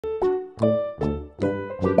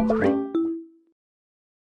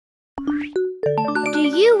Do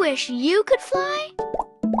you wish you could fly?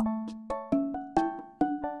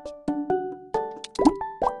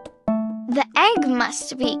 The egg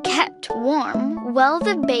must be kept warm while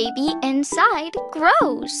the baby inside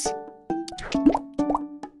grows.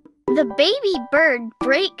 The baby bird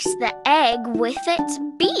breaks the egg with its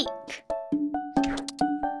beak.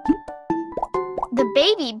 The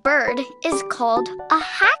baby bird is called a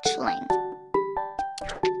hatchling.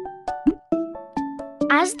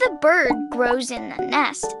 As the bird grows in the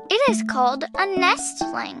nest, it is called a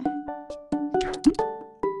nestling.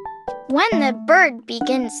 When the bird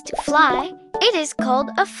begins to fly, it is called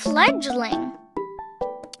a fledgling.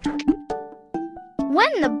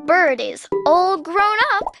 When the bird is all grown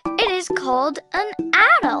up, it is called an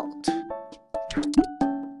adult.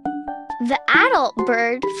 The adult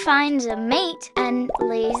bird finds a mate and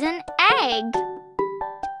lays an egg.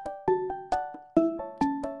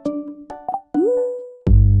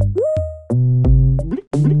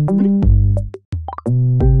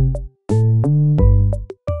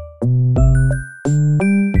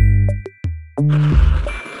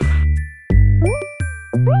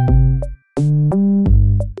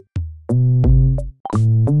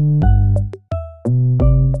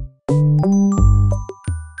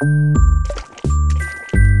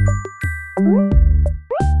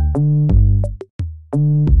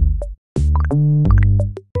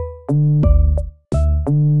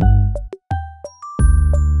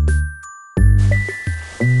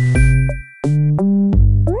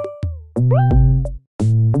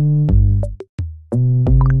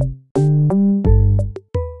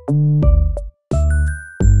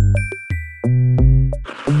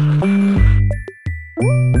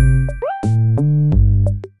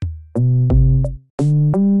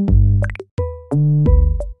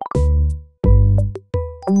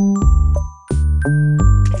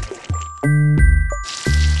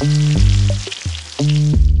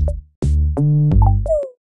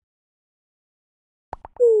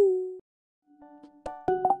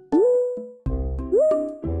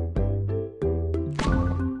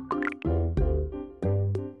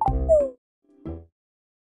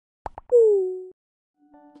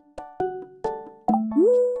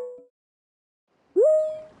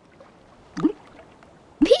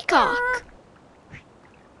 Peacock.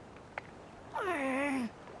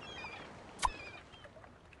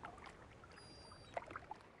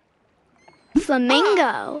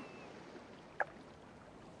 Flamingo.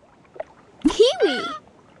 Kiwi.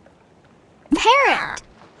 Parrot.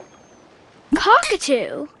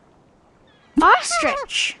 Cockatoo.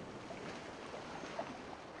 Ostrich.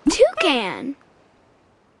 Toucan.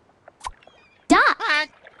 Duck.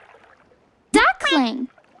 Duckling.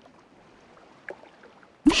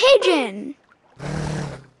 Pigeon.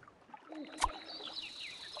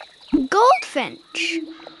 Goldfinch.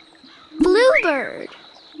 Bluebird.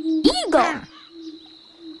 Eagle.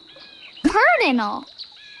 Cardinal.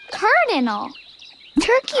 Cardinal.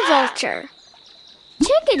 Turkey vulture.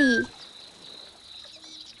 Chickadee.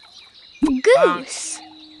 Goose.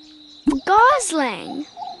 Gosling.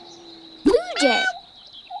 Blue jay.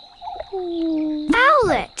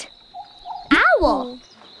 Owlet. Owl.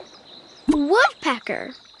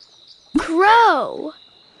 Woodpecker. Crow.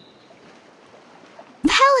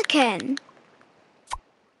 Pelican.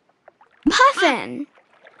 Puffin.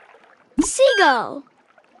 Seagull.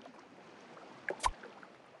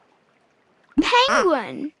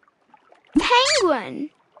 Penguin. Penguin.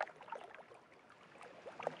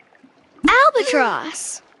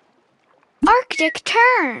 Albatross. Arctic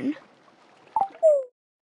tern.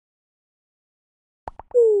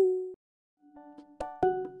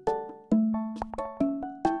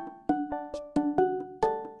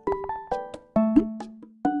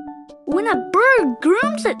 When a bird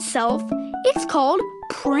grooms itself, it's called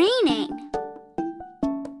preening.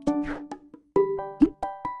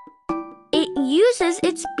 It uses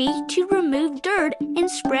its beak to remove dirt and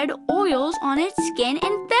spread oils on its skin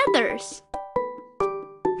and feathers.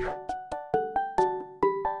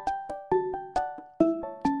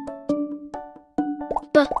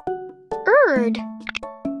 Bird.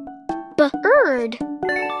 Bird.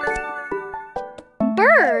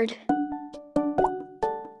 Bird.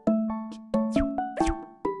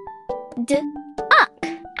 Duck.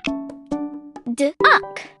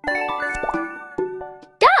 Duck.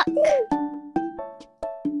 Duck.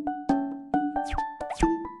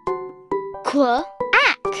 Quack.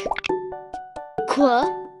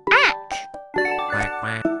 Quack. Quack,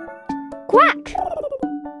 quack. Quack.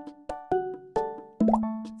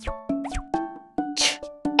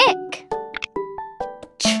 Ch-ick.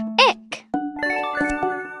 Ch-ick.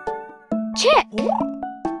 chick.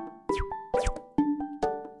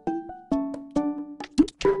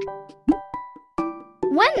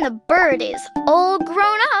 When the bird is all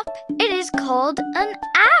grown up, it is called an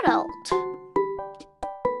adult.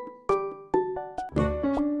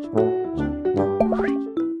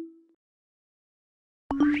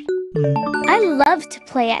 I love to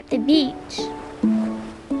play at the beach.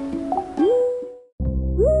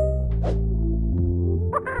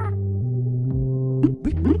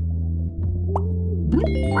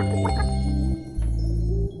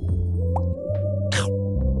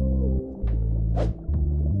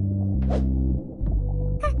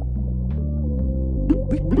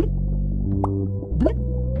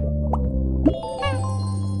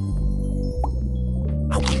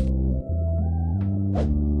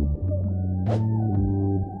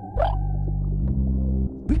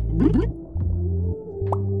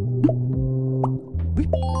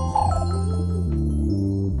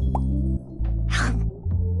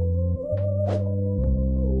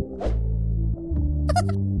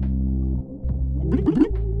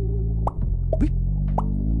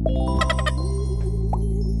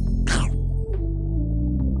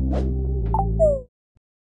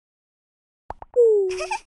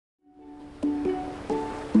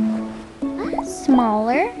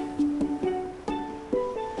 Smaller.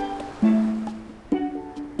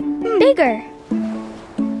 Bigger.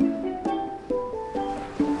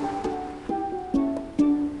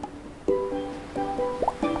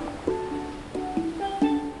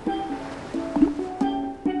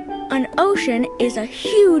 An ocean is a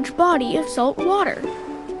huge body of salt water.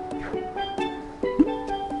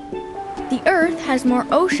 The Earth has more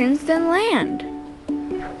oceans than land.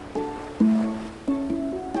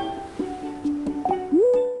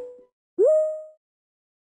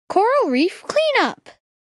 Coral reef cleanup.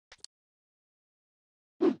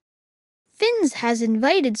 Finns has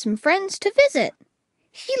invited some friends to visit.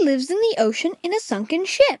 He lives in the ocean in a sunken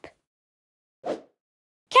ship.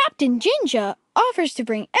 Captain Jinja offers to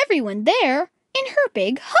bring everyone there in her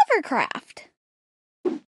big hovercraft.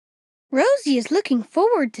 Rosie is looking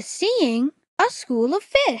forward to seeing a school of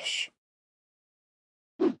fish.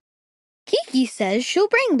 Kiki says she'll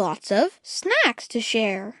bring lots of snacks to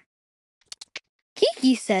share.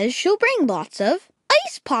 Kiki says she'll bring lots of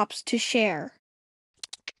ice pops to share.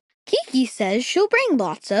 Kiki says she'll bring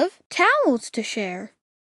lots of towels to share.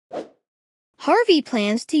 Harvey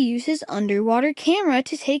plans to use his underwater camera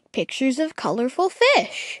to take pictures of colorful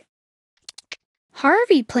fish.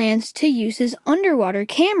 Harvey plans to use his underwater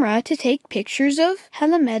camera to take pictures of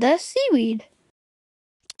Halimeda seaweed.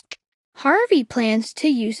 Harvey plans to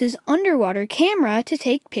use his underwater camera to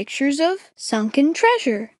take pictures of sunken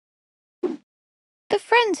treasure. The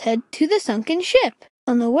friends head to the sunken ship.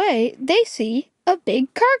 On the way, they see a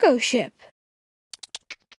big cargo ship.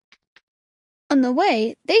 On the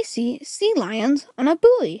way, they see sea lions on a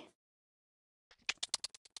buoy.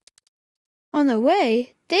 On the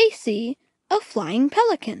way, they see a flying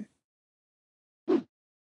pelican.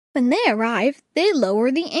 When they arrive, they lower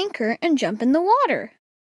the anchor and jump in the water.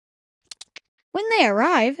 When they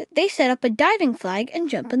arrive, they set up a diving flag and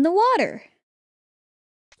jump in the water.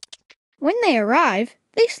 When they arrive,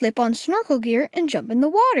 they slip on snorkel gear and jump in the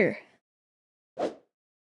water.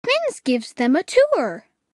 Finns gives them a tour.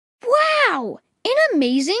 Wow! An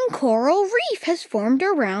amazing coral reef has formed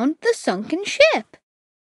around the sunken ship.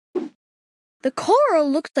 The coral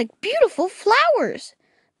looks like beautiful flowers,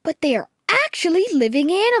 but they are actually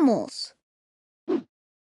living animals.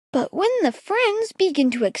 But when the friends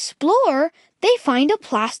begin to explore, they find a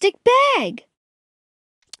plastic bag.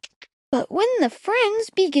 But when the friends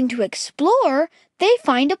begin to explore, they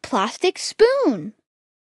find a plastic spoon.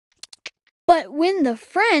 But when the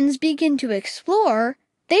friends begin to explore,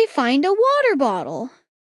 they find a water bottle.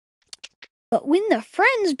 But when the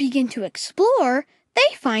friends begin to explore,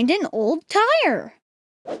 they find an old tire.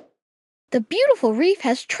 The beautiful reef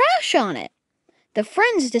has trash on it. The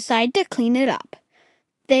friends decide to clean it up.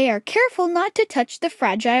 They are careful not to touch the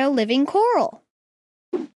fragile living coral.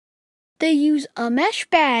 They use a mesh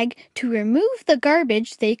bag to remove the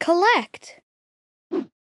garbage they collect.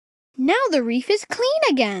 Now the reef is clean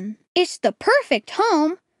again. It's the perfect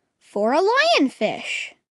home for a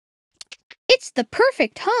lionfish. It's the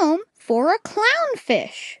perfect home for a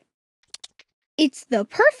clownfish. It's the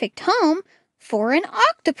perfect home for an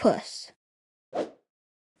octopus.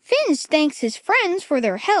 Finns thanks his friends for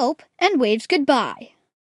their help and waves goodbye.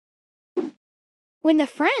 When the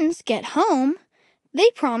friends get home, they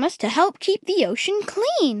promise to help keep the ocean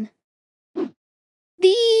clean.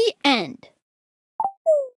 The end.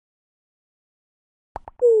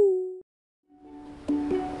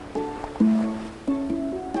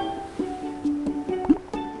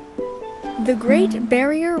 The Great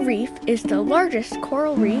Barrier Reef is the largest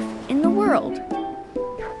coral reef in the world.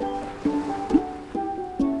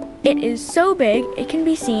 It is so big it can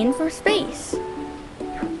be seen from space.